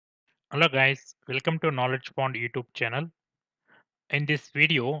Hello guys, welcome to Knowledge Pond YouTube channel. In this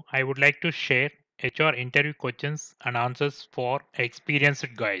video, I would like to share HR interview questions and answers for experienced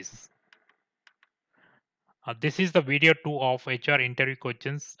guys. This is the video 2 of HR interview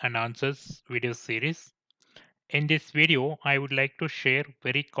questions and answers video series. In this video, I would like to share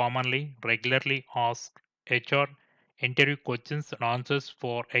very commonly, regularly asked HR interview questions and answers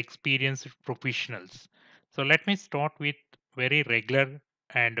for experienced professionals. So let me start with very regular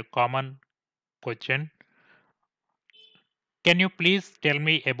and common question. Can you please tell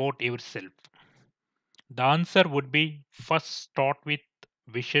me about yourself? The answer would be first start with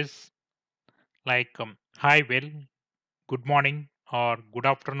wishes like hi, well, good morning, or good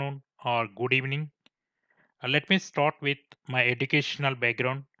afternoon, or good evening. Let me start with my educational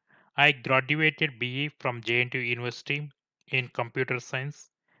background. I graduated BE from JNTU University in computer science,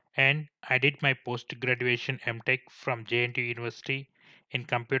 and I did my post graduation MTech from JNTU University in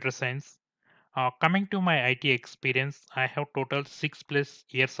computer science. Coming to my IT experience, I have total 6+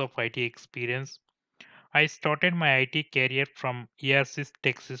 years of IT experience. I started my IT career from ERC's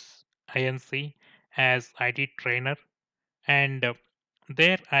Texas INC as IT trainer, and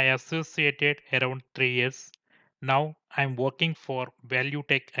there I associated around 3 years. Now I'm working for Value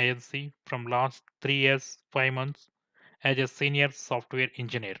Tech INC from last 3 years 5 months as a senior software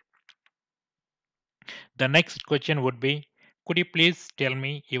engineer. The next question would be, could you please tell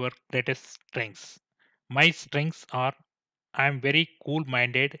me your greatest strengths? My strengths are I'm very cool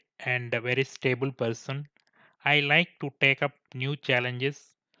minded and a very stable person. I like to take up new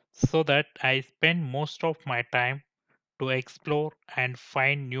challenges so that I spend most of my time to explore and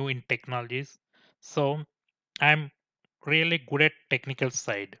find new in technologies. So I'm really good at technical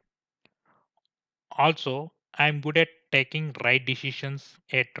side. Also, I'm good at taking right decisions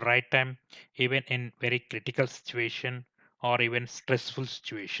at right time, even in very critical situation or even stressful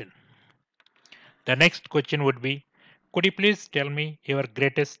situation. The next question would be, could you please tell me your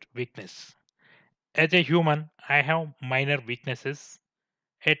greatest weakness? As a human, I have minor weaknesses.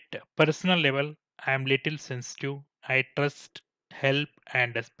 At personal level, I am little sensitive. I trust, help,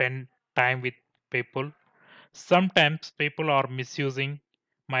 and spend time with people. Sometimes people are misusing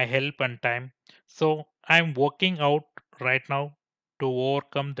my help and time. So I'm working out right now to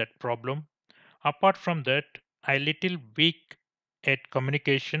overcome that problem. Apart from that, I little weak at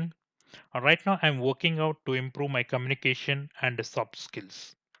communication. Right now I'm working out to improve my communication and soft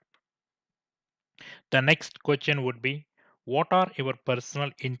skills. The next question would be, what are your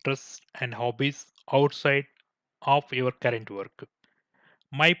personal interests and hobbies outside of your current work?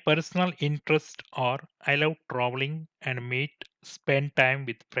 My personal interests are I love traveling and spend time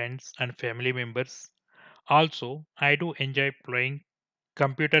with friends and family members. Also, I do enjoy playing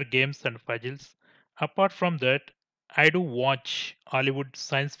computer games and puzzles. Apart from that, I do watch Hollywood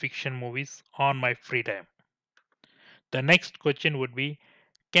science fiction movies on my free time. The next question would be,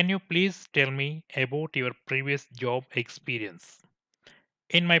 can you please tell me about your previous job experience?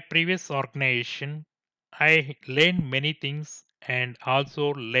 In my previous organization, I learned many things and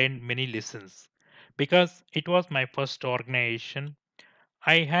also learned many lessons. Because it was my first organization,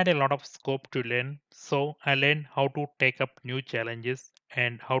 I had a lot of scope to learn, so I learned how to take up new challenges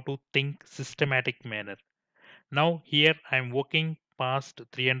and how to think systematic manner. Now here I'm working past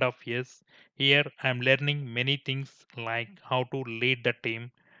 3.5 years. Here I'm learning many things like how to lead the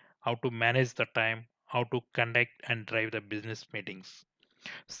team, how to manage the time, how to conduct and drive the business meetings.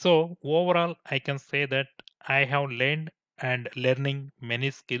 So overall, I can say that I have learned and learning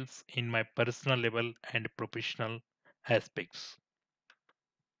many skills in my personal level and professional aspects.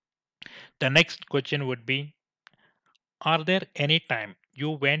 The next question would be, are there any time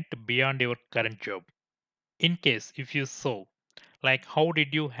you went beyond your current job? In case if you so, like how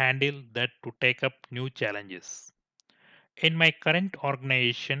did you handle that to take up new challenges? In my current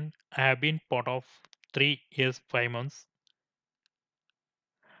organization, I have been part of 3 years 5 months.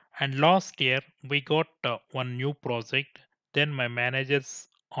 And last year, we got one new project. Then my managers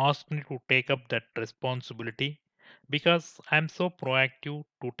asked me to take up that responsibility because I'm so proactive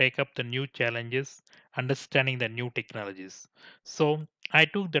to take up the new challenges, understanding the new technologies. So I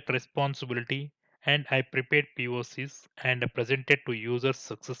took that responsibility and I prepared POCs and presented to users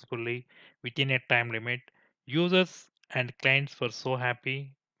successfully within a time limit. Users and clients were so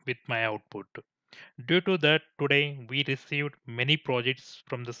happy with my output. Due to that, today we received many projects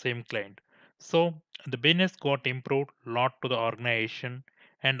from the same client. So the business got improved a lot to the organization,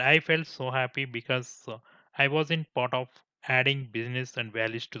 and I felt so happy because I was in part of adding business and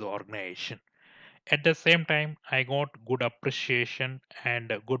values to the organization. At the same time, I got good appreciation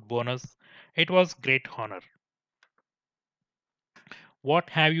and a good bonus. It was great honor.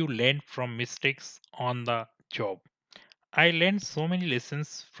 What have you learned from mistakes on the job? I learned so many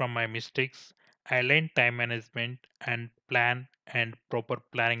lessons from my mistakes. I learned time management and plan and proper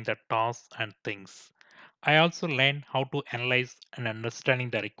planning the tasks and things. I also learned how to analyze and understanding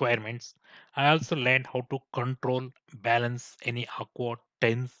the requirements. I also learned how to control, balance any awkward,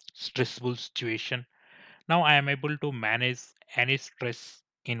 tense, stressful situation. Now I am able to manage any stress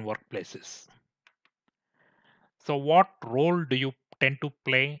in workplaces. So, what role do you tend to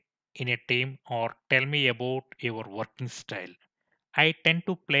play in a team, or tell me about your working style? I tend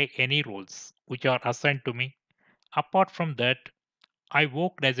to play any roles which are assigned to me. Apart from that, I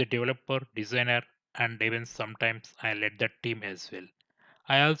worked as a developer, designer, and even sometimes I led the team as well.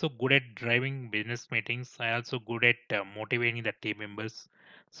 I also good at driving business meetings. I also good at motivating the team members.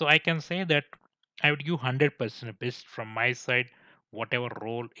 So I can say that I would give 100% best from my side, whatever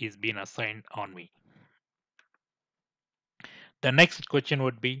role is being assigned on me. The next question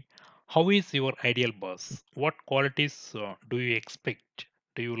would be, how is your ideal boss? What qualities do you expect?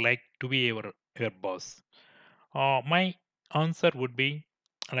 Do you like to be your boss? My answer would be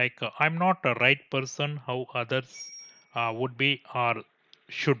like I'm not a right person how others would be or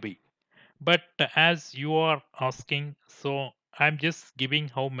should be. But as you are asking, so I'm just giving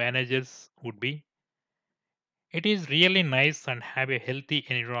how managers would be. It is really nice and have a healthy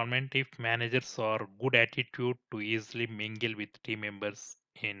environment if managers are good attitude to easily mingle with team members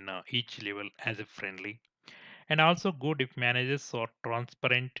in each level as a friendly, and also good if managers are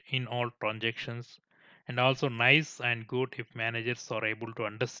transparent in all transactions, and also nice and good if managers are able to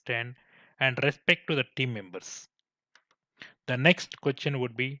understand and respect to the team members. The next question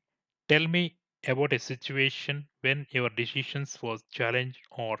would be, tell me about a situation when your decisions was challenged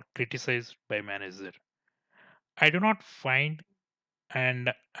or criticized by manager. I do not find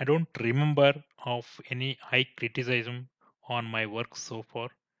and I don't remember of any high criticism on my work so far.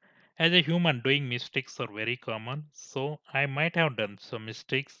 As a human, doing mistakes are very common, so I might have done some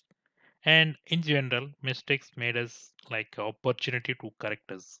mistakes. And in general, mistakes made us like opportunity to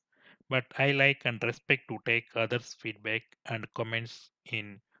correct us. But I like and respect to take others' feedback and comments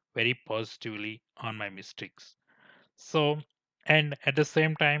in very positively on my mistakes. So, and at the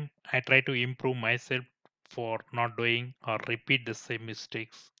same time, I try to improve myself for not doing or repeat the same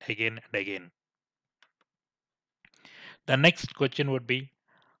mistakes again and again. The next question would be,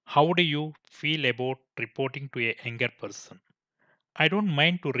 how do you feel about reporting to a younger person? I don't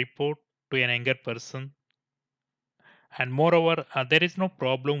mind to report to an younger person, and moreover, there is no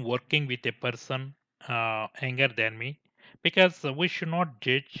problem working with a person younger than me, because we should not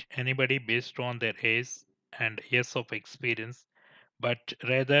judge anybody based on their age and years of experience, but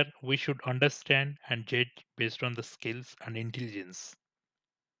rather we should understand and judge based on the skills and intelligence.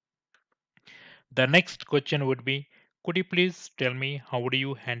 The next question would be, could you please tell me how do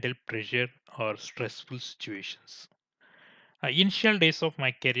you handle pressure or stressful situations? Initial days of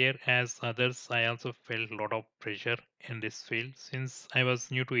my career as others, I also felt a lot of pressure in this field since I was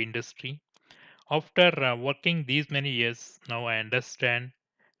new to industry. After working these many years, now I understand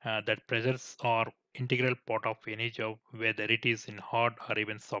that pressures are integral part of any job, whether it is in hard or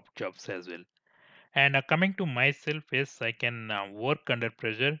even soft jobs as well. And coming to myself, yes, I can work under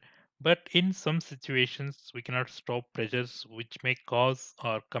pressure, but in some situations we cannot stop pressures which may cause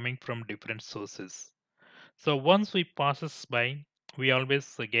or coming from different sources. So once we passes by, we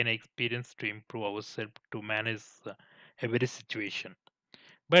always gain experience to improve ourselves to manage every situation.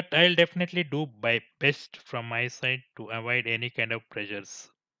 But I'll definitely do my best from my side to avoid any kind of pressures.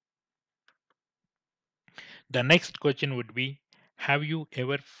 The next question would be, have you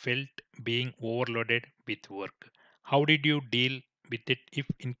ever felt being overloaded with work? How did you deal with it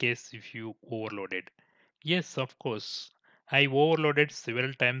if you overloaded? Yes, of course. I overloaded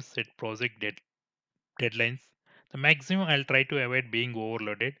several times at deadlines. The maximum I'll try to avoid being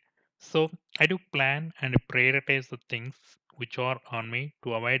overloaded. So I do plan and prioritize the things which are on me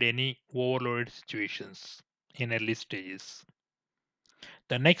to avoid any overloaded situations in early stages.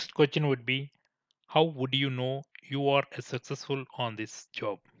 The next question would be, how would you know you are successful on this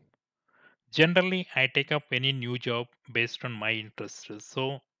job? Generally, I take up any new job based on my interests.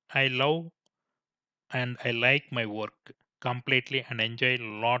 So I love and I like my work completely and enjoy a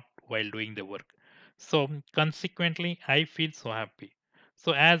lot while doing the work. So consequently, I feel so happy.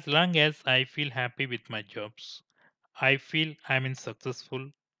 So as long as I feel happy with my jobs, I feel I'm in successful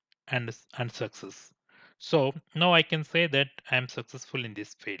and success. So now I can say that I'm successful in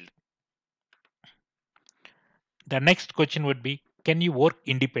this field. The next question would be, can you work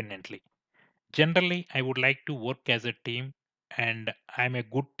independently? Generally, I would like to work as a team and I'm a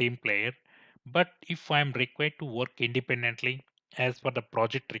good team player. But if I'm required to work independently, as per the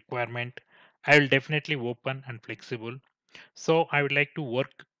project requirement. I will definitely open and flexible. So I would like to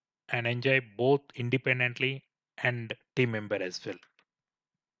work and enjoy both independently and team member as well.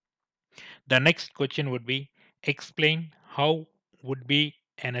 The next question would be explain how would be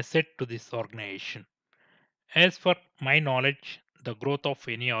an asset to this organization. As for my knowledge, the growth of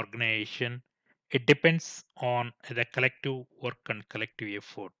any organization it depends on the collective work and collective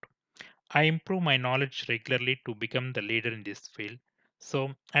effort. I improve my knowledge regularly to become the leader in this field. So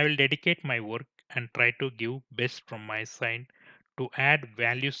I will dedicate my work and try to give best from my side to add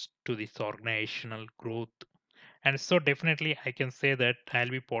values to this organizational growth. And so definitely I can say that I'll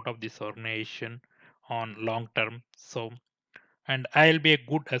be part of this organization on long term. So and I'll be a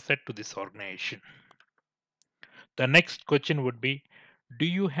good asset to this organization. The next question would be, do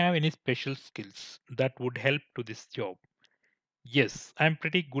you have any special skills that would help to this job? Yes, I'm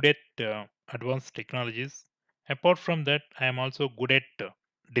pretty good at advanced technologies. Apart from that, I am also good at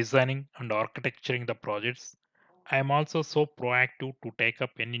designing and architecturing the projects. I am also so proactive to take up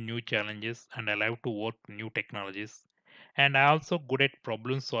any new challenges and I love to work new technologies. And I also good at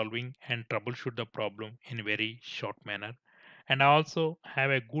problem solving and troubleshoot the problem in a very short manner. And I also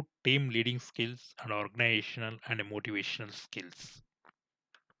have a good team leading skills and organizational and motivational skills.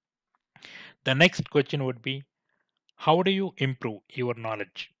 The next question would be, how do you improve your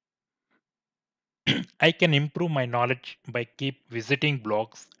knowledge? I can improve my knowledge by keep visiting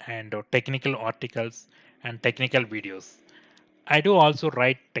blogs and technical articles and technical videos. I do also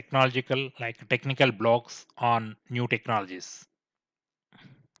write technical blogs on new technologies.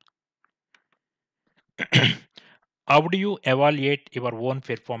 How do you evaluate your own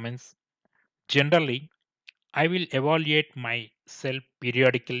performance? Generally, I will evaluate myself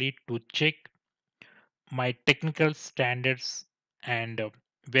periodically to check my technical standards and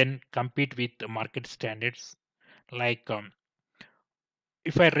when compete with the market standards. Like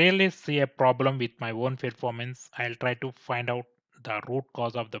if I really see a problem with my own performance, I'll try to find out the root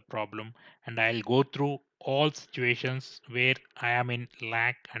cause of the problem and I'll go through all situations where I am in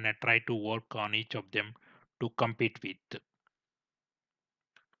lack and I try to work on each of them to compete with.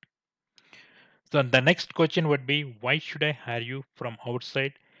 So the next question would be, why should I hire you from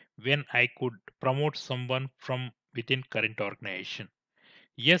outside when I could promote someone from within current organization?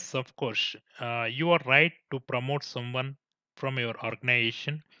 Yes, of course. You are right to promote someone from your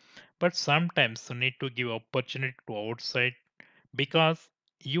organization, but sometimes you need to give opportunity to outside because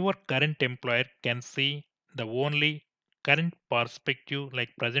your current employer can see the only current perspective, like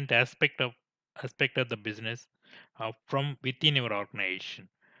present aspect of the business from within your organization.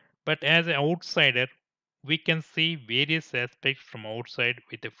 But as an outsider, we can see various aspects from outside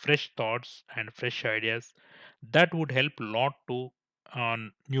with a fresh thoughts and fresh ideas that would help a lot to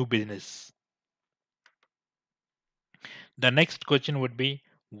on new business. The next question would be,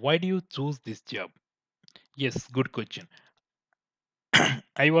 why do you choose this job? Yes, good question.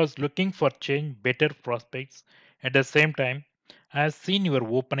 I was looking for change, better prospects. At the same time, I have seen your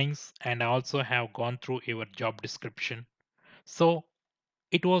openings and I also have gone through your job description. So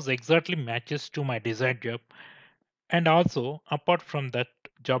it was exactly matches to my desired job. And also, apart from that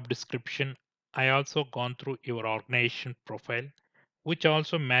job description, I also gone through your organization profile, which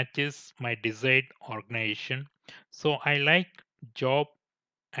also matches my desired organization. So I like job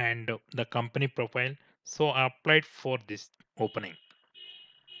and the company profile. So I applied for this opening.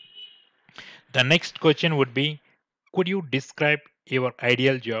 The next question would be, could you describe your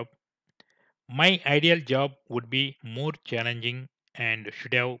ideal job? My ideal job would be more challenging and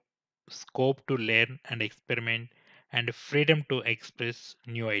should have scope to learn and experiment and freedom to express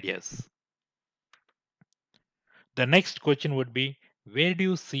new ideas. The next question would be, where do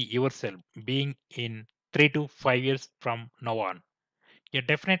you see yourself being in 3 to 5 years from now on? Yeah,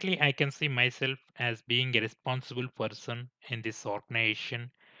 definitely I can see myself as being a responsible person in this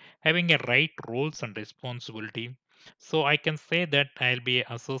organization, having a right roles and responsibility. So I can say that I'll be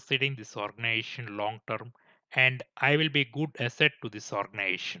associating this organization long term and I will be good asset to this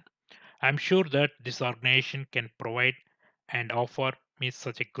organization. I'm sure that this organization can provide and offer me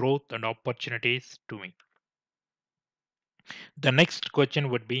such a growth and opportunities to me. The next question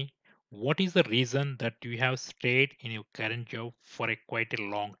would be, what is the reason that you have stayed in your current job for a quite a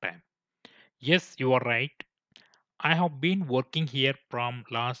long time? Yes, you are right. I have been working here from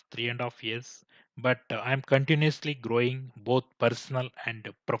last 3.5 years, but I'm continuously growing both personal and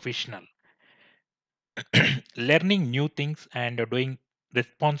professional, learning new things and doing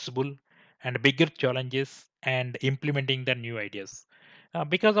responsible and bigger challenges and implementing the new ideas.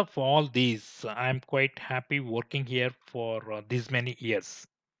 Because of all these, I'm quite happy working here for these many years.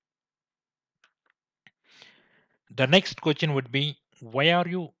 The next question would be, why are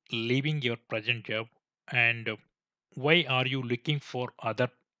you leaving your present job, and why are you looking for other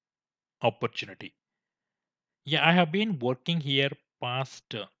opportunity? Yeah, I have been working here past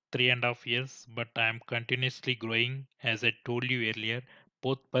 3.5 years, but I am continuously growing, as I told you earlier,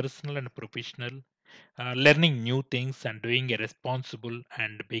 both personal and professional, learning new things and doing a responsible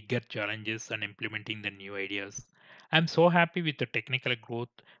and bigger challenges and implementing the new ideas. I'm so happy with the technical growth,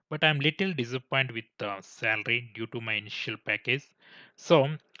 but I'm little disappointed with the salary due to my initial package. So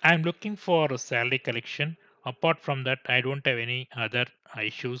I'm looking for a salary collection. Apart from that, I don't have any other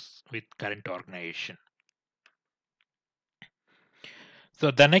issues with current organization.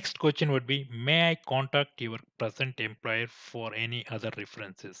 So the next question would be, may I contact your present employer for any other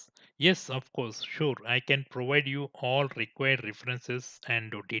references? Yes, of course, sure. I can provide you all required references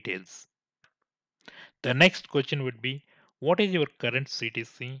and details. The next question would be, what is your current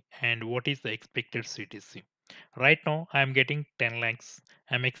CTC and what is the expected CTC? Right now, I am getting 10 lakhs.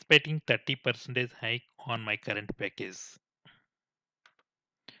 I am expecting 30% hike on my current package.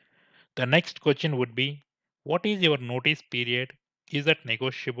 The next question would be, what is your notice period? Is that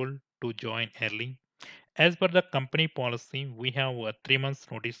negotiable to join early? As per the company policy, we have a 3 months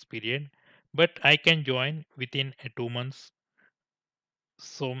notice period, but I can join within a 2 months.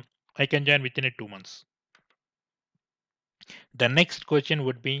 So I can join within a 2 months. The next question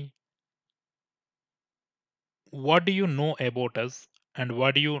would be, what do you know about us and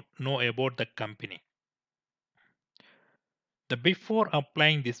what do you know about the company? The before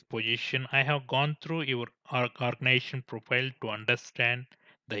applying this position, I have gone through your organization profile to understand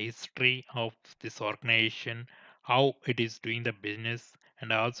the history of this organization, how it is doing the business,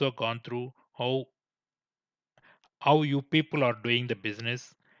 and I also gone through how you people are doing the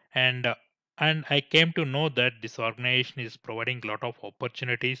business, and I came to know that this organization is providing a lot of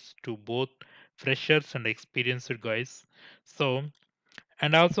opportunities to both freshers and experienced guys. So,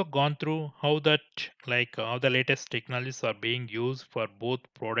 and also gone through how that, like how the latest technologies are being used for both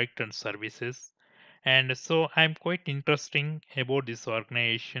product and services. And so I'm quite interesting about this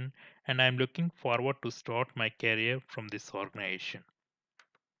organization, and I'm looking forward to start my career from this organization.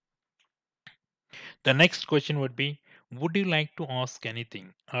 The next question would be, would you like to ask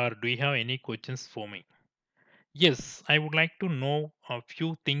anything or do you have any questions for me? Yes, I would like to know a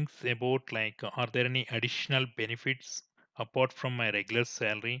few things about, like are there any additional benefits apart from my regular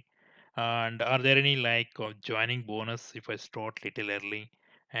salary, and are there any like joining bonus if I start little early,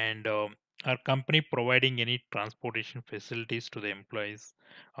 and are company providing any transportation facilities to the employees?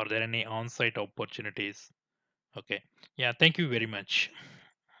 Are there any on-site opportunities? Okay. Yeah, thank you very much.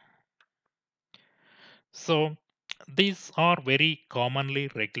 So these are very commonly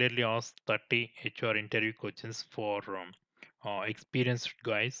regularly asked 30 HR interview questions for experienced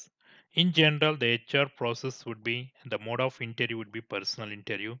guys. In general, the HR process would be, the mode of interview would be personal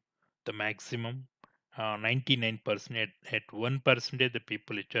interview, the maximum 99%. At 1% the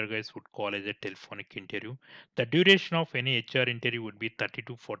people HR guys would call as a telephonic interview. The duration of any HR interview would be 30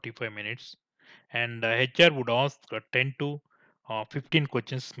 to 45 minutes, and HR would ask 10 to 15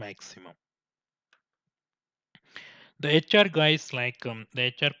 questions maximum. The HR guys, like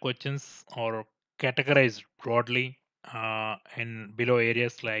the HR questions are categorized broadly in below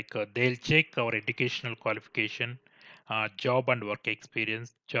areas, like they'll check our educational qualification, job and work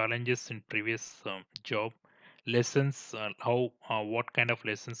experience, challenges in previous job, lessons, how what kind of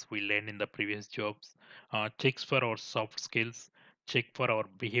lessons we learned in the previous jobs, checks for our soft skills, check for our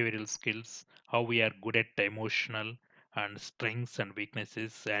behavioral skills, how we are good at emotional and strengths and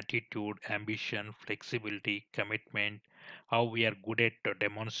weaknesses, attitude, ambition, flexibility, commitment, how we are good at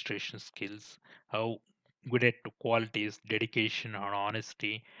demonstration skills, how good at qualities, dedication, and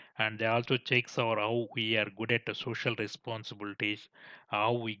honesty. And they also checks our how we are good at social responsibilities,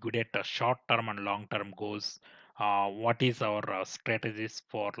 how we good at short term and long term goals, what is our strategies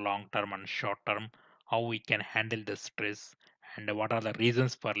for long term and short term, how we can handle the stress, and what are the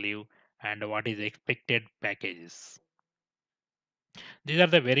reasons for leave, and what is expected packages. These are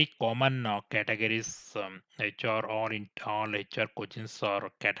the very common categories. HR, all HR coaches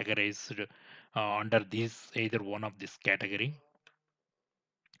are categorized under this either one of this category.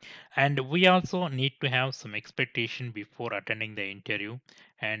 And we also need to have some expectation before attending the interview.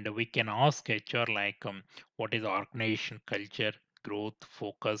 And we can ask HR like, what is the organization culture, growth,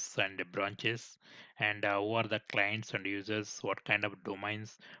 focus, and branches, and who are the clients and users, what kind of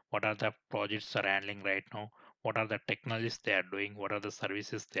domains, what are the projects are handling right now, what are the technologies they are doing, what are the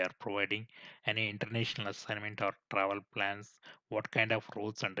services they are providing, any international assignment or travel plans, what kind of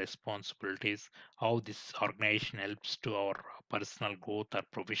roles and responsibilities, how this organization helps to our personal growth or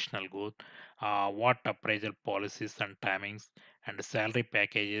professional growth, what appraisal policies and timings and salary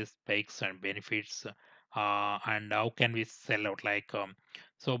packages, perks and benefits, and how can we sell out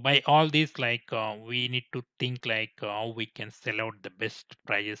so by all these we need to think how we can sell out the best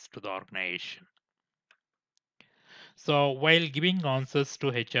prices to the organization. So while giving answers to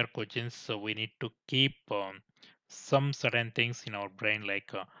HR questions, so we need to keep some certain things in our brain,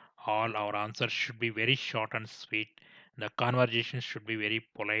 all our answers should be very short and sweet. The conversation should be very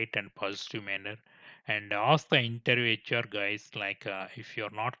polite and positive manner. And ask the interview HR guys, if you're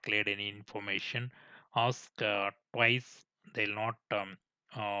not cleared any information, ask twice. They'll not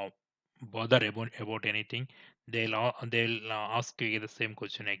uh, bother about anything. They'll ask you the same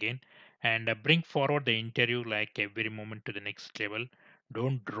question again, and bring forward the interview like every moment to the next level.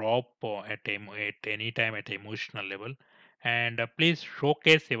 Don't drop at any time at emotional level, and please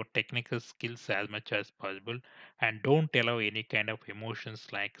showcase your technical skills as much as possible, and don't allow any kind of emotions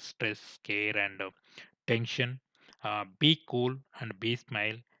like stress, scare, and tension. Be cool and be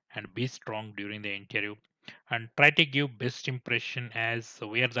smile and be strong during the interview, and try to give best impression as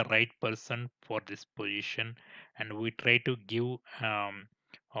we are the right person for this position, and we try to give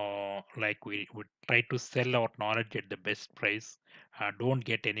we try to sell our knowledge at the best price. Don't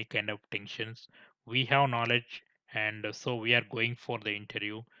get any kind of tensions. We have knowledge, and so we are going for the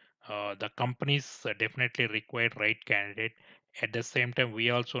interview. The companies definitely require right candidate. At the same time, we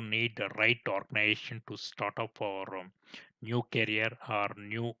also need the right organization to start up our new career or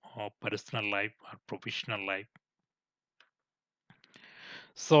new personal life or professional life.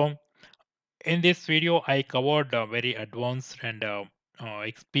 So in this video, I covered very advanced and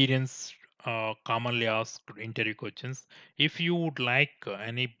experienced commonly asked interview questions. If you would like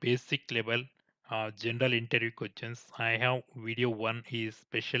any basic level general interview questions, I have video one is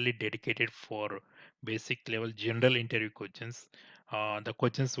specially dedicated for basic level general interview questions. The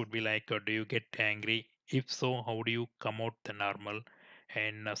questions would be do you get angry? If so, how do you come out the normal?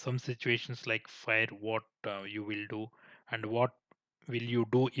 And some situations like fire, what you will do, and what will you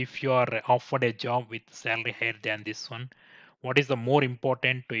do if you are offered a job with salary higher than this one? What is the more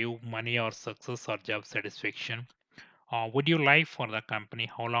important to you, money or success or job satisfaction? Would you lie for the company?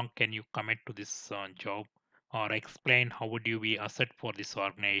 How long can you commit to this job? Or explain how would you be asset for this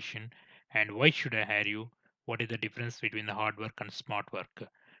organization? And why should I hire you? What is the difference between the hard work and smart work?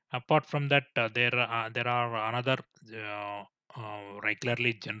 Apart from that, there are another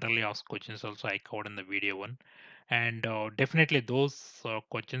regularly generally asked questions also I covered in the video one, and definitely those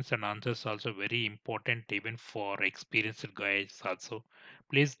questions and answers also very important even for experienced guys also.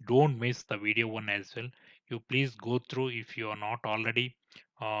 Please don't miss the video one as well. You please go through if you are not already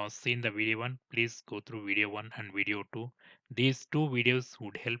seen the video one. Please go through video one and video two. These two videos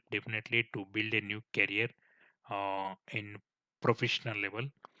would help definitely to build a new career in professional level.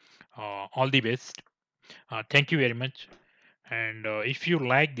 All the best. Thank you very much. And if you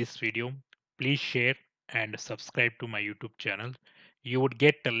like this video, please share and subscribe to my YouTube channel. You would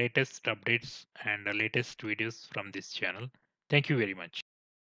get the latest updates and the latest videos from this channel. Thank you very much.